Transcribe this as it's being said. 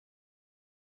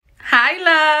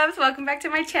Hi loves, welcome back to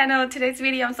my channel. Today's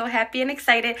video, I'm so happy and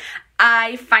excited.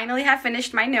 I finally have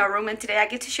finished my nail room and today I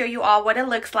get to show you all what it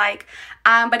looks like.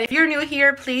 But if you're new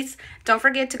here, please don't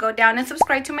forget to go down and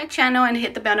subscribe to my channel and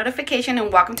hit the bell notification,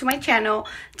 and welcome to my channel.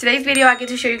 Today's video I get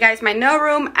to show you guys my nail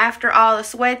room after all the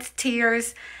sweats,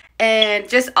 tears, and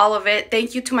just all of it.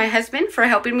 Thank you to my husband for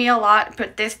helping me a lot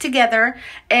put this together,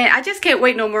 and I just can't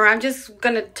wait no more. I'm just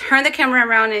gonna turn the camera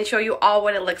around and show you all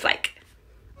what it looks like.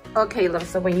 Okay, love,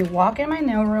 so when you walk in my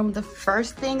nail room, the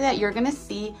first thing that you're gonna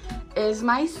see is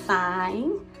my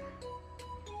sign,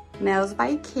 Nails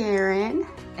by Karen.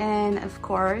 And of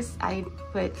course, I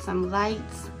put some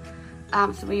lights,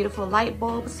 some beautiful light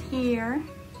bulbs here.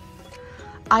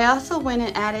 I also went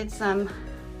and added some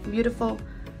beautiful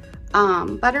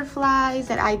butterflies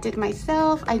that I did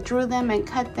myself. I drew them and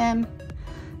cut them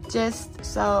just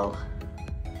so,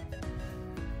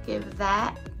 give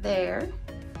that there.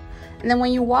 And then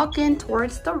when you walk in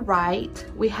towards the right,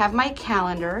 we have my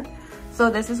calendar.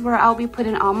 So this is where I'll be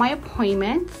putting all my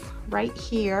appointments, right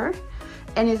here.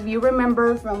 And if you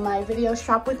remember from my video,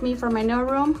 Shop With Me for my nail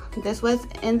room, this was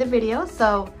in the video.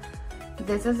 So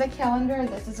this is a calendar,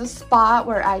 this is a spot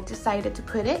where I decided to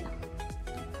put it.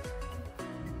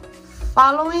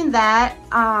 Following that,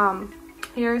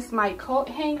 here's my coat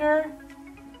hanger.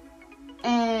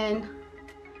 And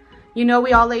you know,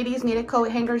 we all ladies need a coat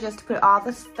hanger just to put all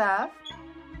the stuff.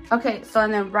 Okay, so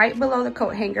and then right below the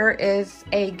coat hanger is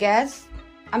a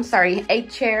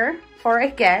chair for a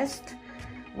guest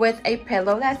with a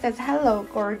pillow that says, "Hello,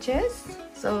 gorgeous."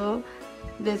 So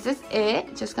this is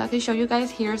it. Just got to show you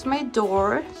guys, here's my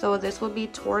door. So this will be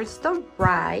towards the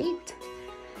right.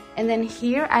 And then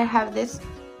here I have this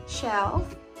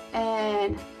shelf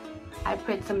and I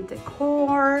put some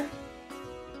decor,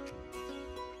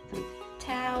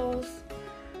 towels.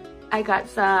 I got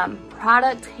some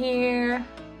product here,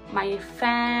 my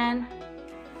fan.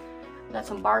 I got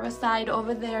some barbicide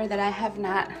over there that I have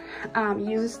not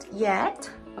used yet.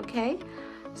 Okay,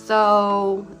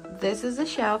 so this is a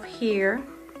shelf here,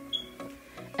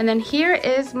 and then here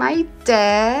is my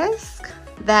desk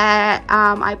that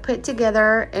I put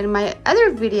together in my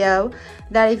other video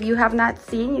that if you have not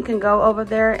seen, you can go over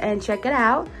there and check it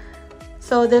out.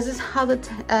 So this is how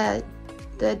the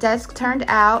desk turned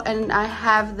out, and I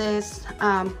have this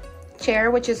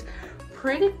chair, which is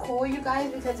pretty cool, you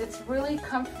guys, because it's really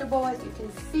comfortable, as you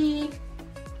can see.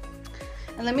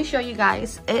 And let me show you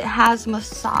guys, it has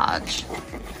massage.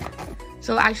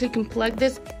 So I actually can plug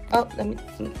this, I'm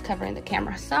covering the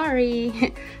camera,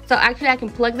 sorry. So actually I can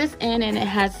plug this in and it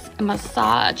has a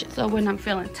massage. So when I'm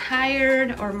feeling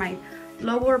tired or my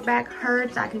lower back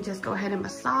hurts, I can just go ahead and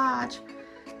massage.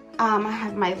 I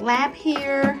have my lamp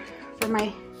here for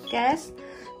my guests.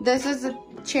 This is a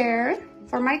chair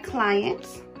for my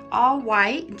clients, all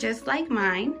white, just like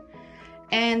mine.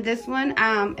 And this one,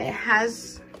 it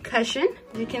has cushion.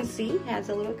 You can see it has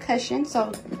a little cushion,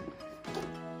 so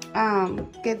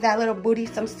give that little booty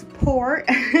some support.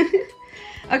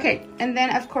 Okay, and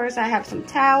then of course I have some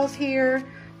towels here,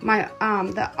 my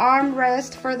the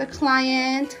armrest for the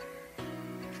client.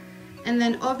 And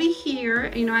then over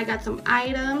here, you know, I got some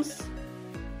items.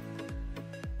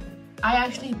 I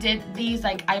actually did these,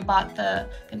 like I bought the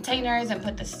containers and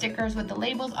put the stickers with the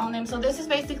labels on them. So this is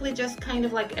basically just kind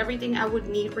of like everything I would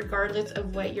need regardless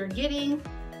of what you're getting.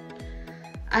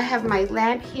 I have my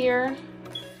lamp here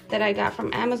that I got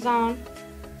from Amazon,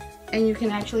 and you can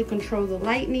actually control the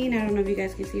lightning. I don't know if you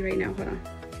guys can see right now, hold on.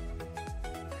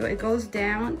 So it goes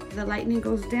down, the lightning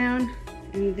goes down,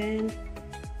 and then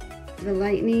the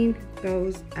lightning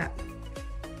goes up,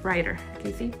 brighter. You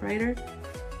can see brighter.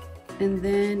 And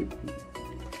then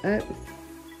up,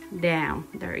 down,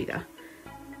 there you go.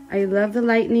 I love the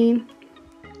lightning.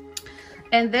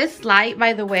 And this light,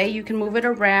 by the way, you can move it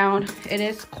around. It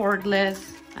is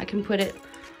cordless. I can put it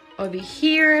over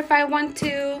here if I want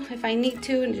to, if I need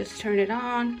to, and just turn it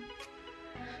on.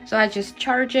 So I just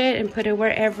charge it and put it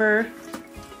wherever.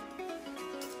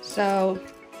 So,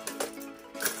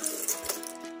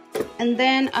 and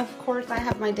then of course I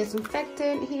have my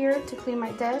disinfectant here to clean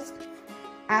my desk.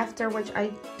 After which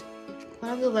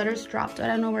one of the letters dropped. I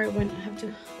don't know where it went. I have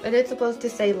to, it is supposed to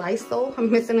say Lysol. I'm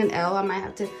missing an L. I might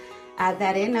have to add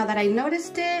that in now that I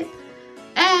noticed it.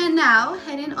 And now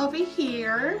heading over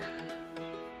here,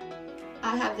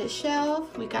 I have this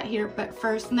shelf. We got here But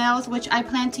First Nails, which I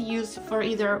plan to use for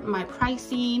either my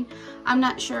pricing, I'm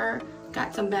not sure.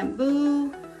 Got some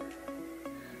bamboo.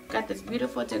 Got this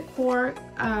beautiful decor.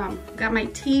 Got my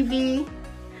TV.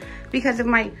 Because of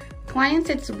my client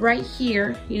sits right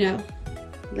here, you know,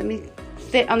 let me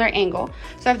sit on their angle.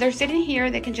 So if they're sitting here,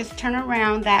 they can just turn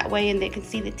around that way and they can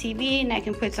see the TV, and I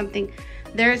can put something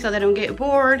there so they don't get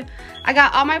bored. I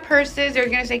got all my purses. They're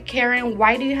gonna say, Karen,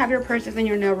 why do you have your purses in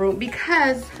your nail room?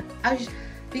 Because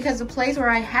the place where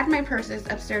I had my purses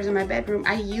upstairs in my bedroom,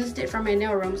 I used it for my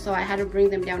nail room, so I had to bring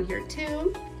them down here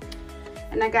too.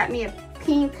 And I got me a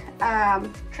pink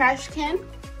trash can.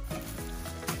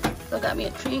 So I got me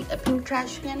a pink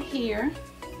trash can here.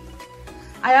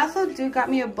 I also got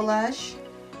me a blush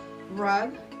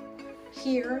rug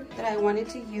here that I wanted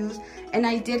to use, and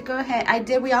I did go ahead,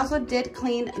 we also did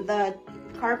clean the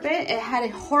carpet. It had a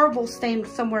horrible stain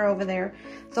somewhere over there,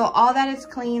 so all that is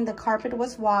clean. The carpet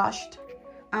was washed.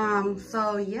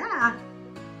 So yeah.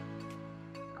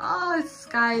 Oh,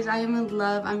 guys, I am in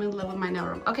love. I'm in love with my nail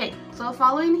room. Okay, so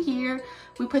following here,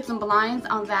 we put some blinds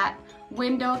on that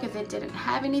window because it didn't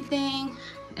have anything.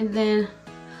 And then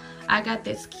I got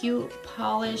this cute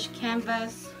polished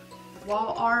canvas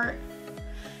wall art.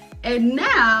 And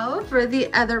now for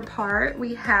the other part,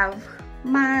 we have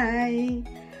my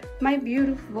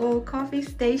beautiful coffee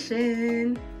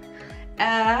station.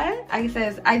 It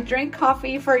says, I drink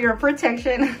coffee for your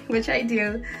protection, which I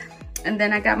do. And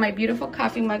then I got my beautiful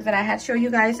coffee mug that I had shown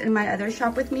you guys in my other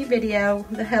shop with me video,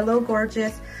 the Hello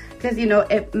Gorgeous, because you know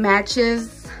it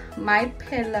matches my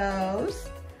pillows.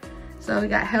 So we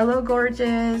got Hello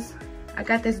Gorgeous. I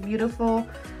got this beautiful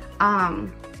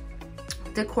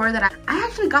decor that I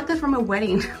actually got this from a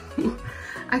wedding.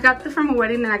 I got this from a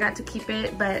wedding and I got to keep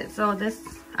it, but so this,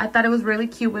 I thought it was really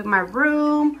cute with my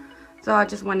room, so I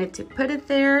just wanted to put it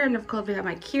there. And of course we have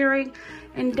my Keurig.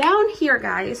 And down here,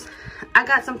 guys, I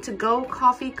got some to-go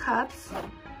coffee cups.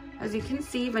 As you can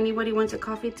see, if anybody wants a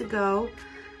coffee to go,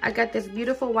 I got this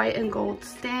beautiful white and gold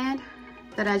stand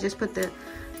that I just put the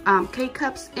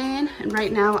K-cups in. And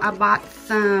right now I bought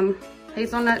some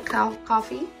hazelnut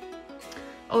coffee.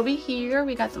 Over here,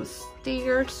 we got some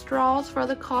steered straws for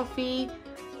the coffee.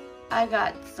 I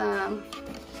got some,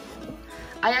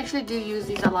 I actually do use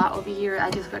these a lot over here.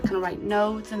 I just kind of write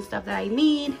notes and stuff that I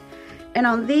need. And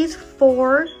on these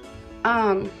 4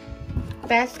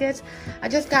 baskets, I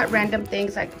just got random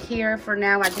things. Like here, for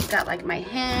now, I just got like my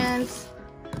hands.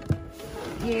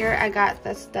 Here, I got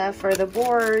the stuff for the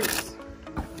boards.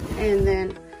 And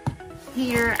then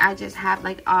here, I just have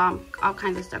like all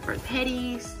kinds of stuff for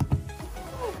pedis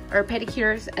or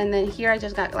pedicures. And then here, I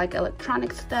just got like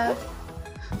electronic stuff.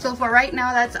 So for right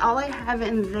now, that's all I have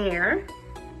in there.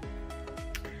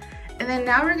 And then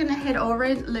now we're gonna head over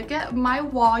and look at my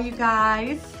wall, you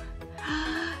guys.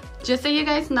 Just so you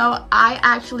guys know, I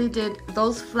actually did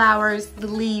those flowers, the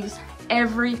leaves,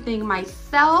 everything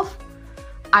myself.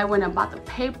 I went and bought the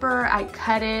paper, I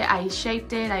cut it, I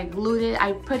shaped it, I glued it,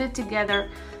 I put it together.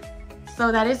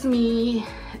 So that is me.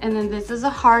 And then this is a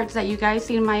heart that you guys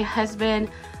seen my husband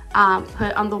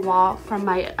put on the wall from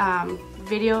my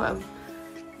video of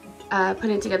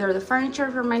putting together the furniture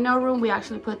for my nail room. We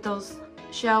actually put those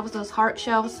shelves, those heart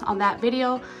shelves, on that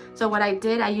video. So what I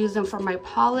did, I used them for my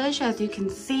polish, as you can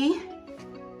see.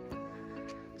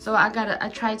 So I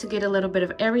tried to get a little bit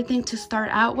of everything to start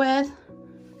out with,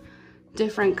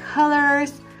 different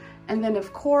colors. And then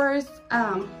of course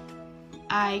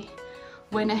I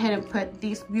went ahead and put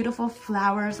these beautiful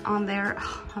flowers on there.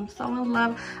 Oh, I'm so in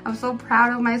love. I'm so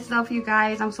proud of myself, you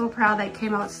guys. I'm so proud that it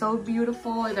came out so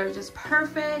beautiful, and they're just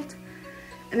perfect.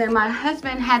 And then my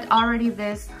husband had already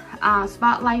this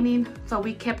spot lighting, so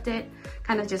we kept it,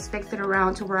 kind of just fixed it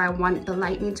around to where I wanted the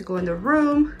lighting to go in the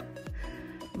room.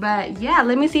 But yeah,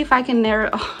 let me see if I can narrow,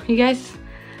 you guys.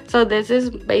 So this is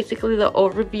basically the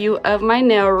overview of my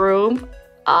nail room.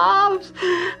 Oh,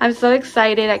 I'm so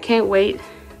excited. I can't wait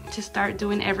to start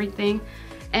doing everything.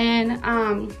 And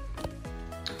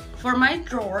for my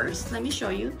drawers, let me show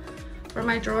you. For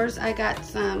my drawers, I got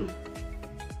some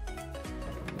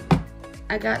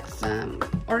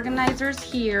organizers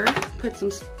here. Put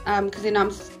some, because you know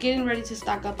I'm getting ready to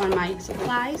stock up on my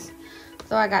supplies.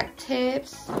 So I got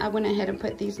tips. I went ahead and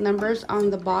put these numbers on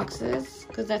the boxes,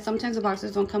 because that sometimes the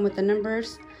boxes don't come with the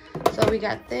numbers. So we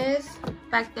got this.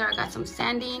 Back there I got some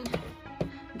sanding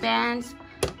bands.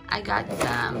 I got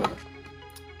some,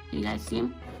 you guys see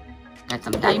them? Got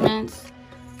some diamonds.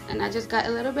 And I just got a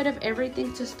little bit of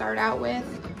everything to start out with.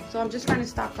 So I'm just trying to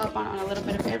stock up on a little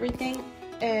bit of everything.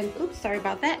 And oops, sorry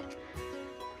about that.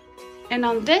 And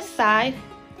on this side,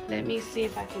 let me see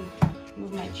if I can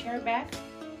move my chair back.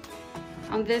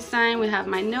 On this side, we have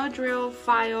my nail drill,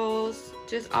 files,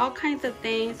 just all kinds of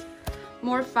things.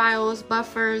 More files,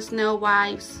 buffers, nail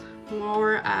wipes,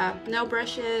 more nail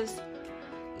brushes,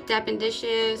 dapping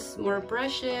dishes, more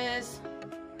brushes,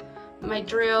 my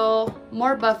drill,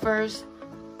 more buffers,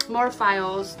 more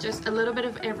files, just a little bit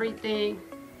of everything.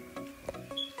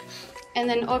 And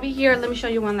then over here, let me show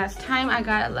you one last time. I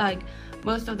got like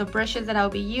most of the brushes that I'll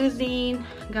be using.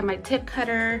 Got my tip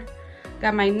cutter,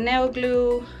 got my nail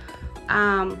glue,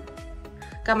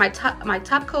 got my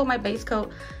top coat, my base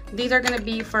coat. These are gonna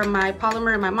be for my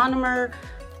polymer and my monomer.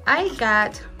 I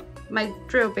got my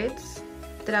drill bits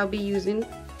that I'll be using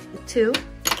too.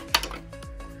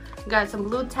 Got some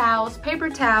blue towels, paper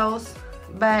towels.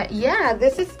 But yeah,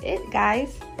 this is it,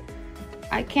 guys.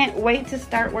 I can't wait to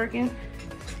start working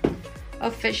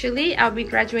officially. I'll be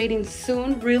graduating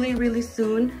soon, really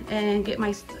soon, and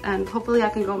hopefully I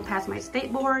can go and pass my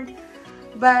state board.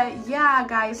 But yeah,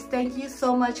 guys, thank you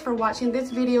so much for watching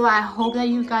this video. I hope that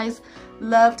you guys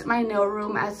loved my nail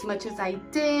room as much as I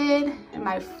did, and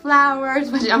my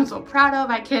flowers, which I'm so proud of.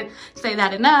 I can't say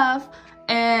that enough.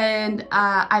 And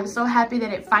I'm so happy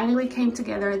that it finally came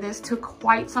together. This took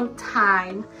quite some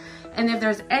time. And if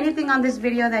there's anything on this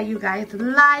video that you guys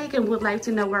like and would like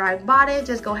to know where I bought it,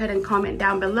 just go ahead and comment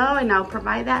down below and I'll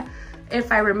provide that. If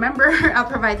I remember, I'll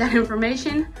provide that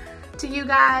information to you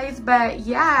guys. But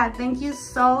yeah, thank you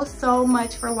so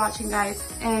much for watching, guys,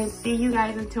 and see you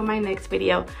guys until my next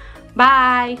video.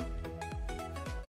 Bye.